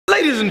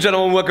Ladies and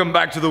gentlemen, welcome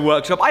back to the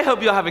workshop. I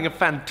hope you're having a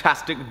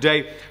fantastic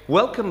day.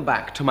 Welcome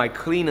back to my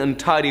clean and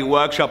tidy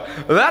workshop.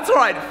 That's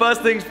right,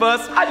 first things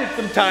first, I did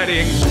some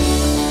tidying.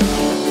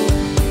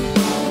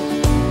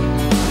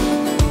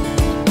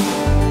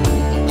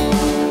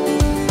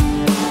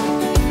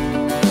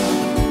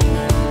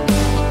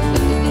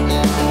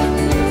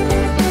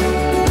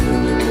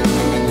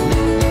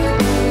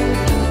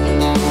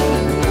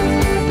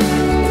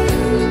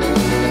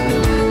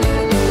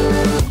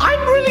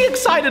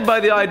 By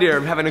the idea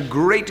of having a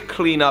great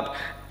cleanup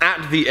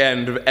at the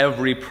end of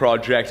every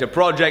project. A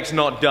project's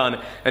not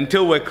done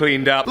until we're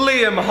cleaned up.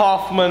 Liam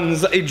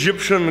Hoffman's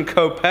Egyptian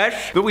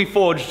Kopesh that we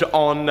forged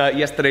on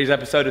yesterday's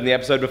episode and the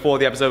episode before,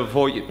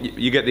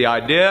 you get the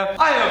idea.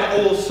 I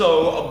have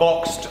also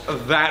boxed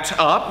that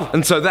up,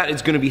 and so that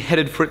is going to be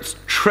headed for its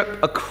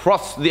trip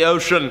across the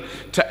ocean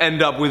to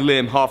end up with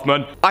Liam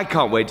Hoffman. I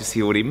can't wait to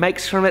see what he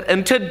makes from it.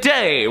 And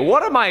today,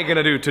 what am I going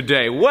to do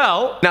today?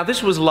 Well, now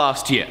this was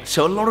last year,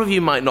 so a lot of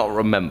you might not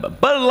remember,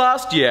 but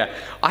last year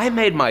I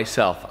made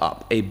myself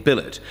up a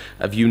billet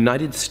of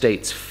United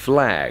States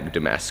flag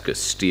Damascus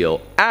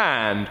steel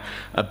and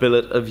a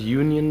billet of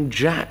Union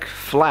Jack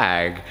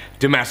flag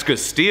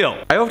Damascus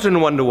steel. I often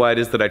wonder why it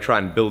is that I try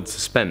and build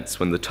suspense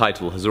when the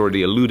title has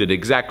already alluded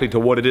exactly to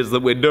what it is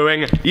that we're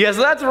doing. Yes,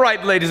 that's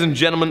right, ladies and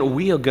gentlemen,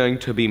 we are going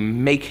to be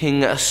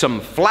making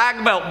some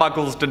flag belt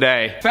buckles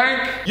today.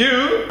 Thank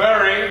you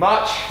very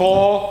much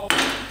for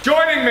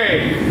joining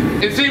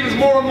me. It seems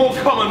more and more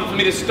common for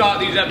me to start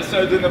these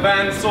episodes in the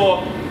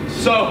bandsaw,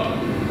 so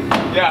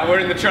yeah, we're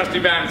in the trusty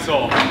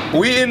bandsaw.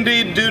 We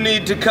indeed do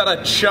need to cut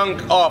a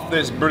chunk off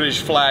this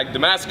British flag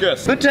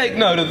Damascus. But take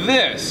note of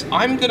this.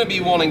 I'm gonna be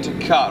wanting to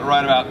cut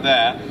right about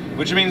there,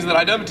 which means that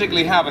I don't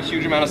particularly have a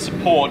huge amount of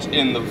support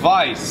in the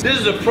vise. This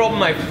is a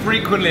problem I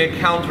frequently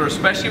encounter,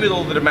 especially with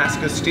all the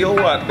Damascus steel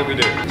work that we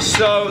do.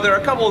 So there are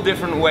a couple of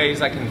different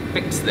ways I can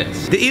fix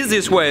this. The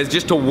easiest way is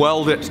just to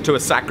weld it to a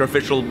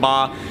sacrificial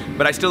bar,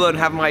 but I still don't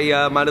have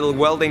my, my little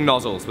welding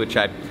nozzles, which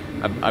I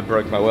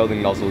broke my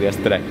welding nozzle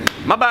yesterday.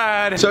 My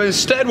bad! So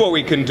instead what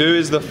we can do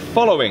is the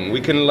following. We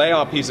can lay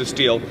our piece of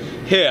steel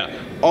here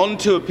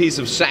onto a piece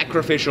of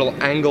sacrificial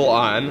angle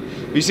iron.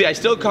 You see, I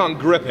still can't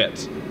grip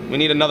it. We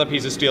need another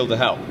piece of steel to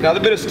help. Now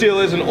the bit of steel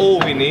isn't all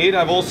we need.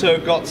 I've also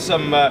got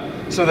some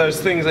of those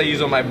things I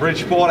use on my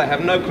Bridgeport. I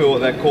have no clue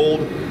what they're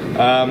called.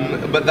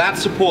 But that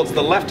supports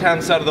the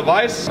left-hand side of the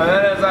vise. And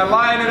then as I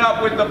line it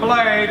up with the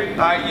blade,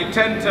 you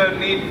tend to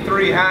need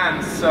 3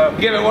 hands. So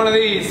give it one of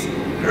these.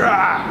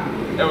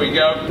 There we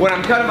go. When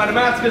I'm cutting my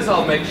Damascus,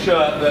 I'll make sure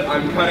that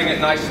I'm cutting it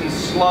nice and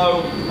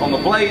slow on the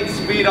blade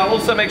speed. I'll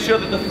also make sure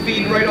that the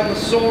feed rate on the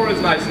saw is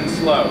nice and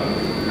slow.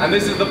 And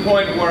this is the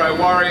point where I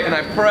worry and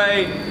I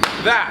pray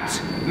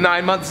that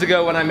 9 months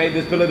ago when I made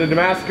this billet of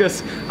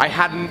Damascus, I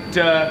hadn't,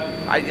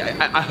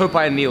 I hope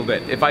I annealed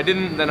it. If I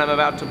didn't, then I'm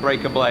about to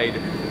break a blade.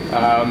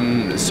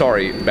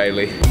 Sorry,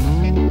 Bailey.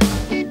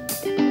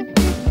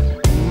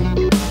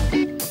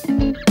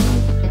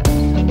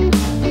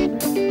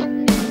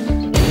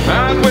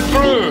 And we're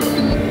through!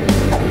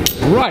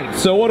 Right,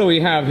 so what do we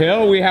have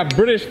here? We have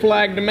British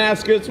flag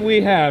Damascus,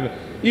 we have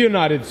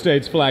United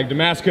States flag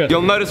Damascus.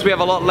 You'll notice we have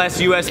a lot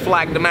less US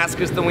flag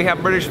Damascus than we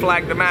have British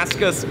flag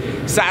Damascus.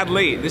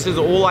 Sadly, this is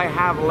all I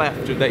have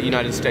left of that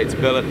United States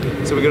billet,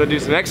 so we're gonna do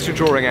some extra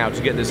drawing out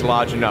to get this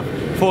large enough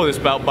for this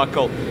belt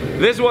buckle.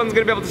 This one's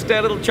gonna be able to stay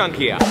a little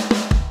chunkier.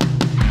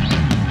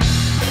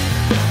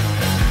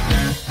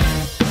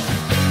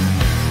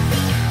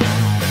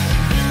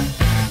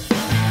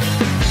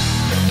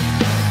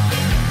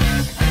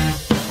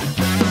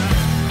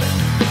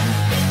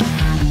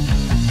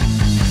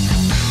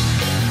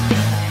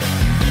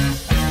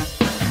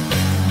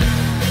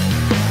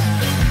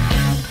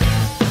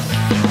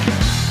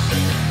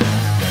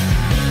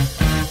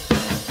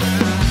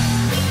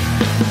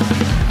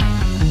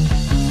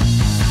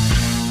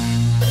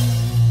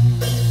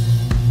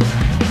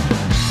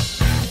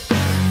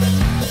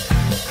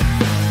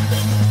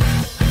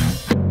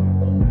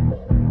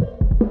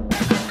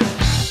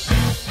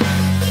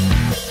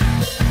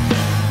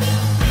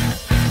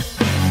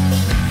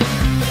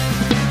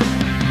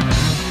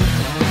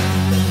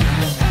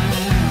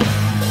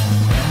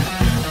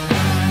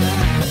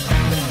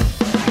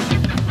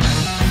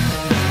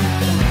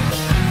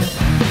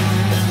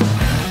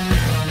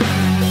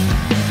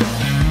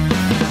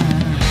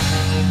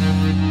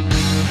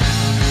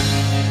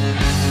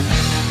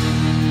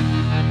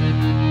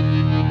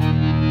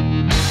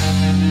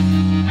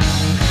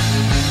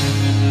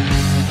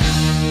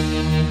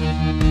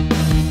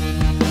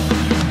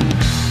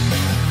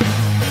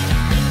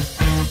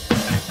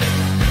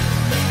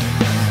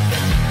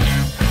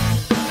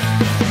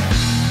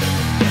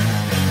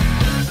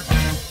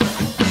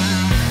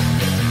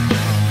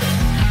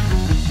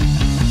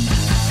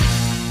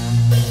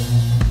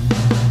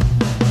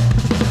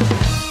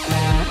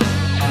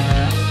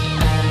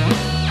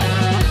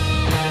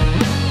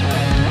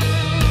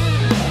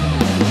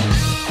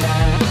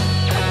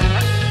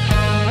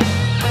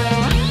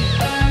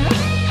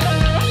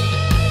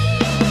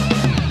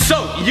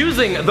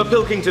 using the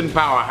Pilkington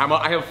power hammer,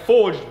 I have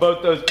forged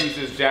both those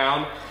pieces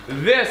down.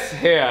 This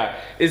here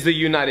is the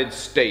United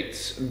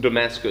States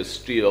Damascus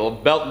steel,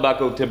 belt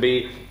buckle to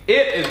be.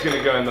 It is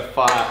gonna go in the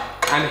fire.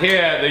 And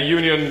here, the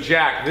Union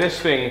Jack. This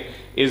thing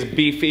is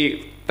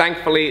beefy.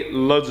 Thankfully,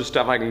 loads of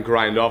stuff I can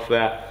grind off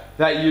there.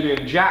 That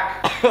Union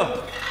Jack,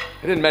 I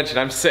didn't mention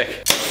I'm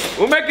sick.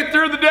 We'll make it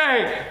through the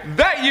day.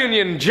 That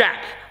Union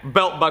Jack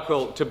belt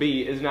buckle to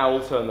be is now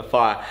also in the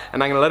fire,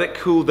 and I'm gonna let it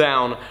cool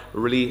down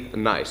really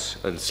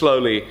nice and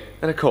slowly,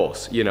 and of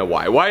course, you know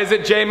why. Why is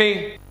it,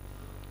 Jamie?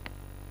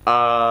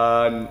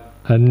 Annealing.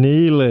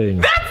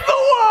 That's the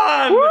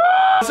one! Woo!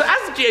 So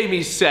as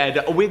Jamie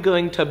said, we're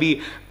going to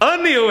be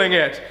annealing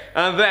it,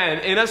 and then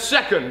in a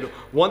second,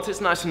 once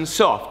it's nice and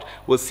soft,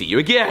 we'll see you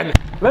again.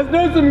 Let's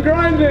do some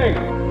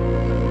grinding!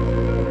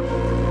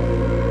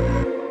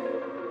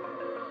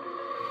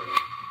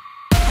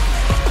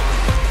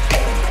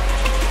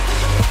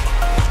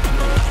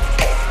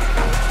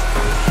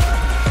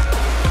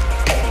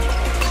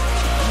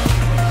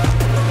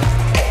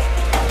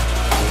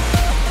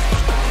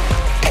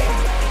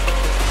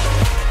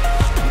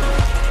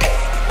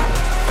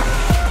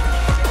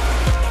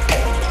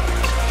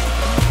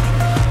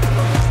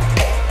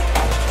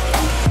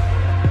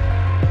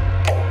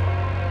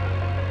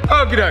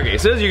 Okie dokie,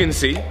 so as you can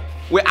see,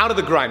 we're out of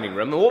the grinding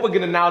room, and what we're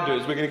gonna now do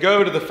is we're gonna go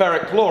over to the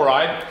ferric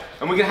chloride,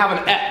 and we're gonna have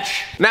an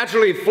etch.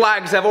 Naturally,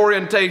 flags have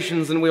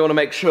orientations, and we wanna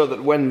make sure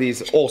that when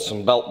these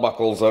awesome belt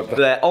buckles are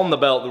they're on the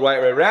belt the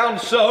right way around,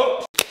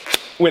 so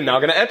we're now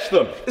gonna etch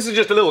them. This is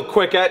just a little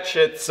quick etch,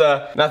 it's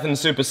nothing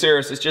super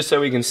serious, it's just so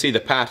we can see the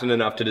pattern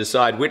enough to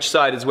decide which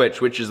side is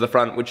which is the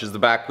front, which is the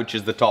back, which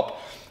is the top,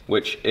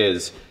 which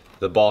is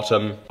the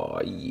bottom.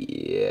 Oh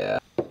yeah.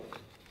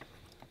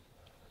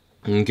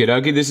 Okie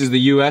dokie, this is the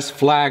US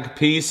flag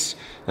piece,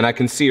 and I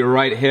can see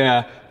right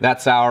here,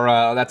 that's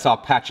our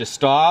patch of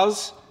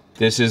stars.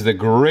 This is the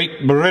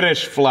Great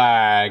British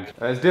flag.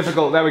 It's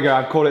difficult, there we go,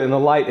 I've caught it in the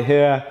light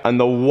here. And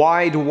the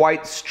wide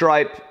white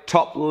stripe,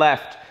 top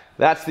left,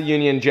 that's the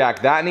Union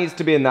Jack. That needs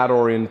to be in that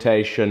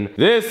orientation.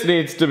 This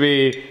needs to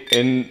be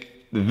in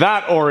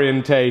that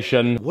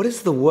orientation. What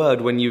is the word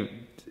when you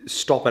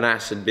stop an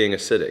acid being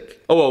acidic?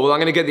 Oh, well, I'm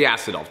gonna get the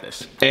acid off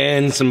this.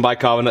 And some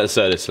bicarbonate of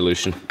soda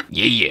solution.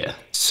 Yeah.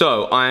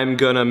 So, I'm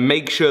gonna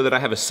make sure that I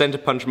have a center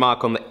punch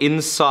mark on the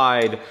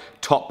inside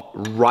top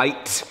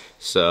right.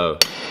 So,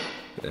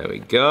 there we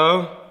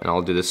go. And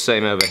I'll do the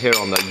same over here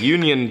on the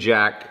Union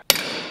Jack.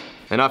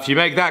 And after you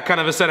make that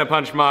kind of a center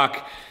punch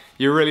mark,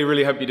 you really,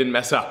 really hope you didn't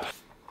mess up.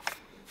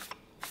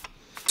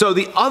 So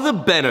the other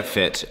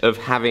benefit of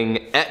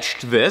having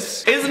etched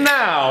this is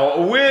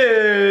now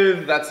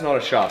with, that's not a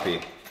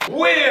Sharpie.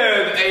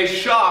 With a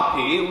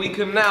Sharpie, we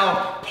can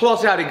now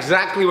plot out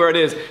exactly where it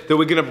is that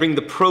we're gonna bring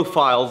the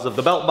profiles of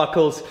the belt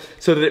buckles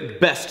so that it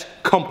best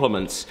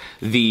complements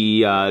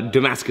the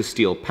Damascus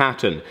steel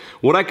pattern.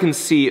 What I can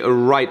see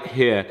right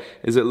here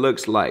is it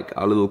looks like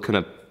a little kind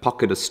of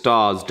pocket of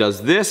stars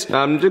does this.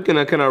 I'm just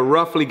gonna kind of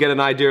roughly get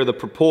an idea of the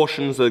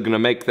proportions that are gonna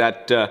make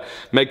that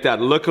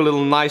look a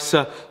little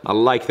nicer. I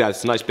like that,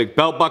 it's a nice big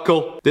belt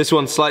buckle. This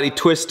one's slightly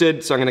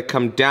twisted, so I'm gonna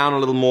come down a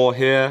little more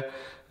here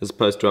as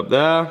opposed to up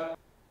there.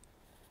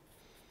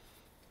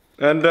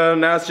 And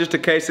now it's just a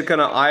case of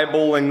kind of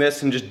eyeballing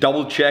this and just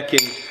double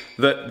checking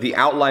that the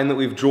outline that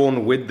we've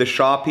drawn with the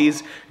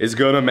Sharpies is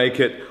gonna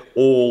make it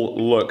all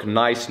look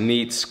nice,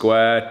 neat,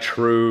 square,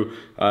 true,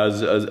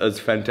 as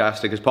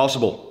fantastic as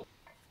possible.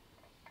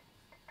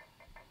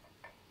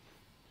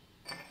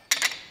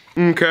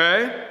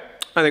 Okay,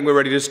 I think we're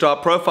ready to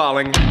start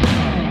profiling.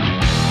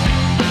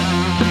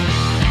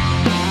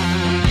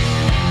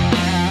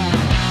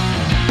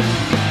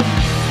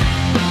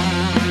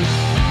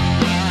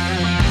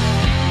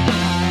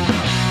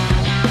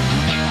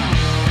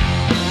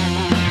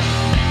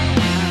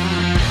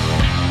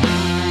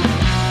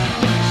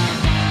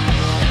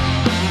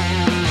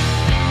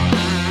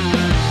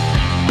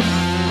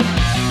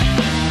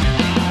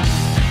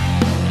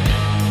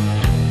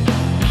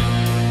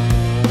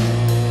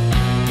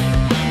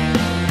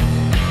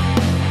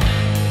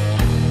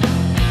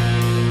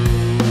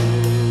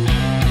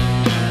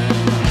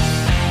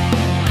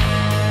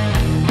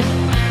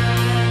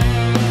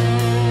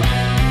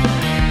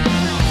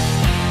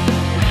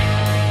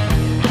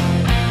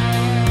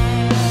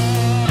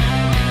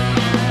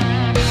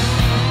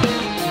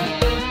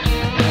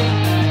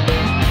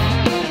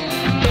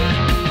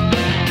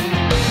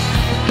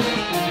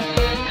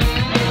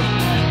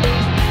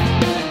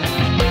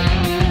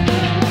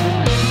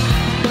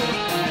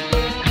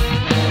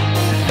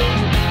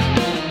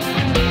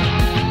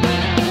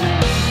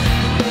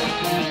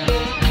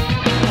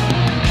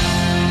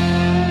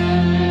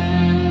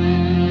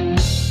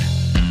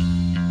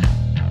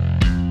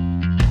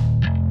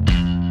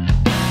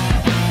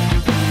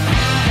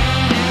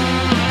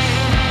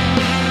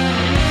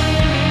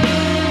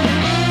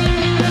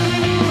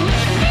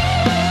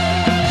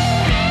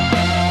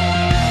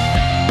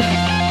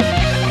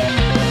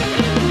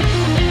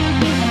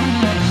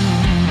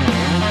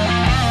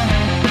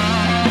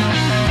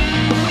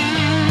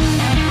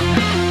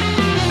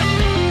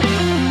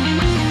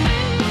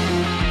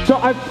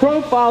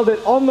 profiled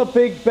it on the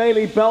big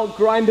Bailey belt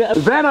grinder.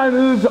 Then I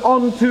moved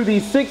on to the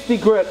 60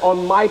 grit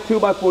on my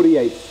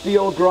 2x48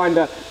 steel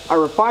grinder. I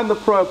refined the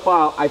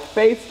profile, I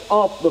faced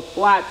off the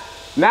flat.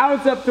 Now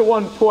it's up to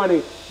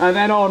 120, and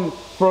then on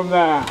from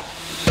there.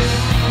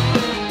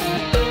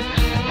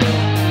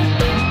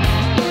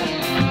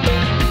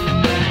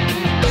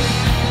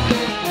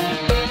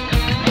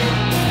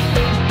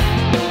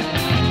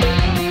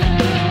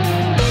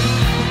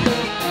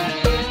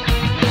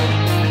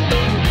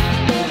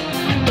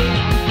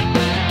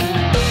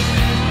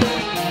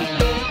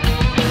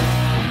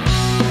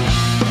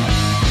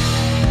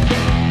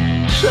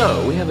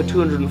 So, we have a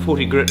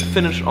 240 grit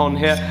finish on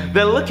here.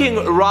 They're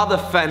looking rather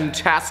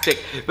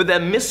fantastic, but they're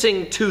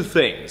missing two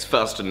things,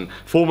 first and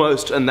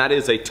foremost, and that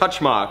is a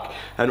touch mark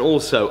and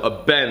also a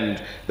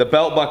bend. The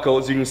belt buckle,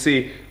 as you can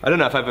see, I don't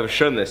know if I've ever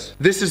shown this.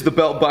 This is the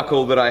belt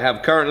buckle that I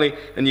have currently,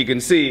 and you can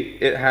see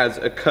it has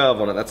a curve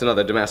on it. That's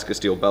another Damascus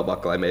steel belt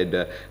buckle I made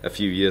a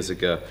few years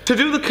ago. To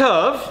do the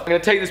curve, I'm gonna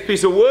take this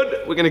piece of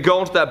wood, we're gonna go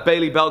onto that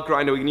Bailey belt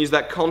grinder, we can use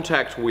that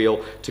contact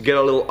wheel to get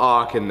a little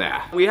arc in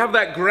there. We have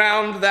that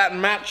ground that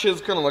matches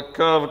kind of the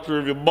curvature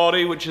of your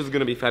body, which is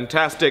gonna be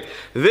fantastic.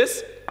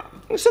 This, I'm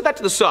gonna set that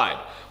to the side.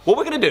 What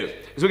we're gonna do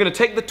is we're gonna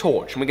take the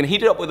torch and we're gonna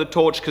heat it up with a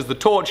torch because the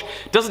torch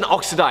doesn't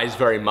oxidize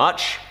very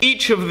much.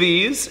 Each of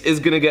these is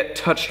gonna get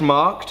touch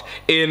marked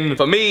in,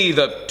 for me,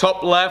 the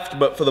top left,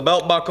 but for the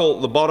belt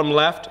buckle, the bottom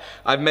left.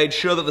 I've made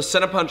sure that the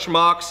center punch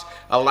marks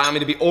allow me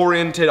to be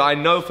oriented. I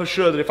know for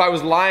sure that if I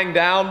was lying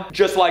down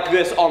just like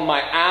this on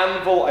my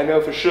anvil, I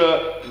know for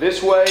sure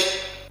this way,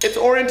 it's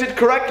oriented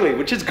correctly,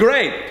 which is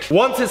great.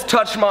 Once it's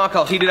touch mark,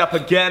 I'll heat it up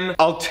again.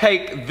 I'll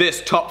take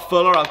this top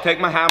fuller, I'll take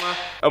my hammer,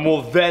 and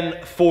we'll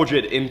then forge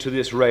it into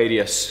this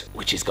radius,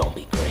 which is gonna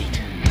be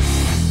great.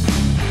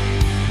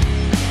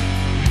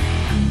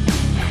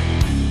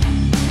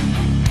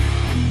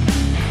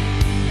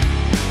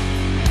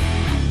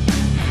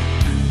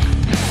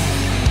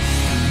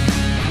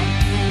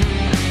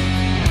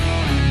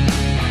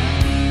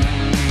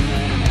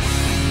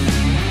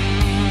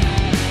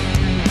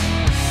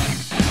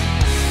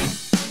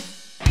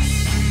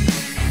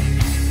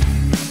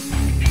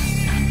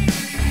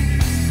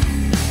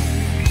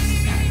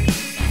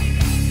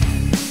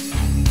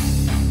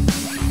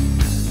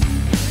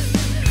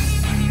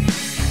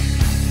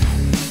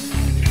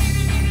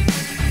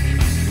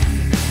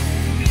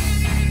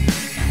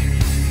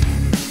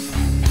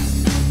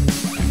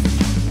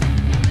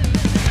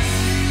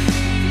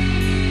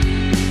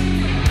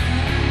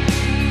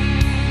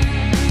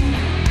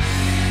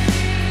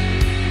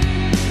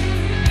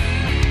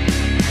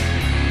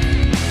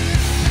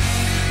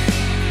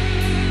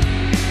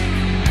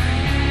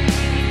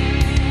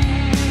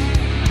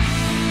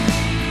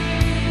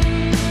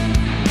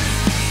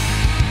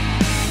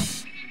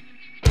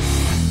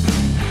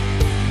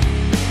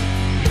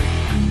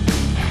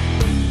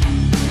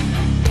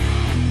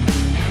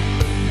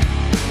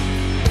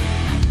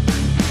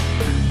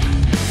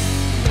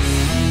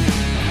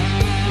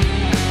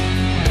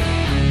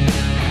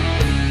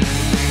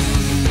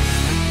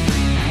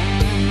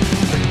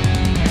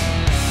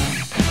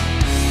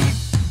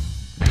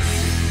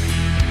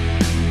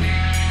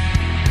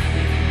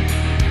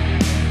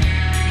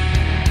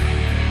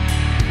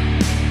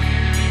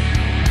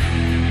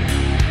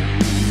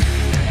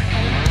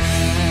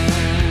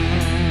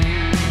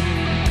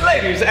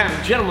 Ladies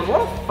and gentlemen,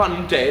 what a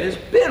fun day it has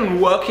been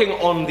working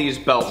on these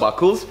belt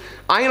buckles.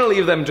 I'm gonna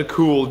leave them to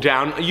cool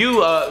down.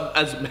 You,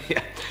 as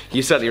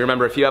you certainly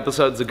remember a few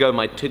episodes ago,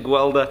 my TIG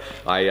welder,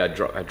 I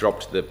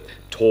dropped the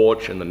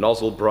torch and the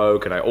nozzle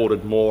broke and I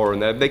ordered more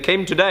and they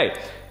came today.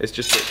 It's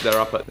just that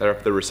they're up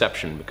at the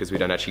reception because we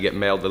don't actually get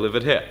mail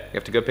delivered here. You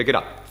have to go pick it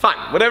up.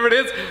 Fine, whatever it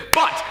is.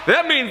 But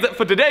that means that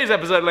for today's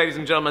episode, ladies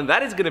and gentlemen,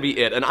 that is gonna be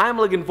it. And I'm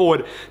looking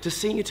forward to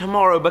seeing you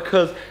tomorrow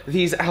because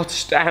these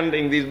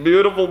outstanding, these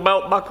beautiful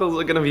belt buckles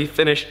are gonna be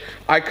finished.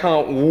 I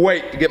can't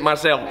wait to get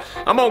myself,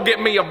 I'm gonna get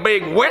me a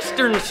big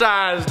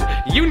Western-sized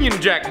Union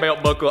Jack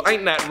belt buckle.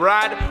 Ain't that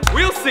right?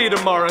 We'll see you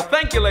tomorrow.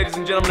 Thank you, ladies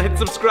and gentlemen. Hit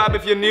subscribe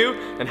if you're new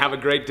and have a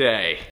great day.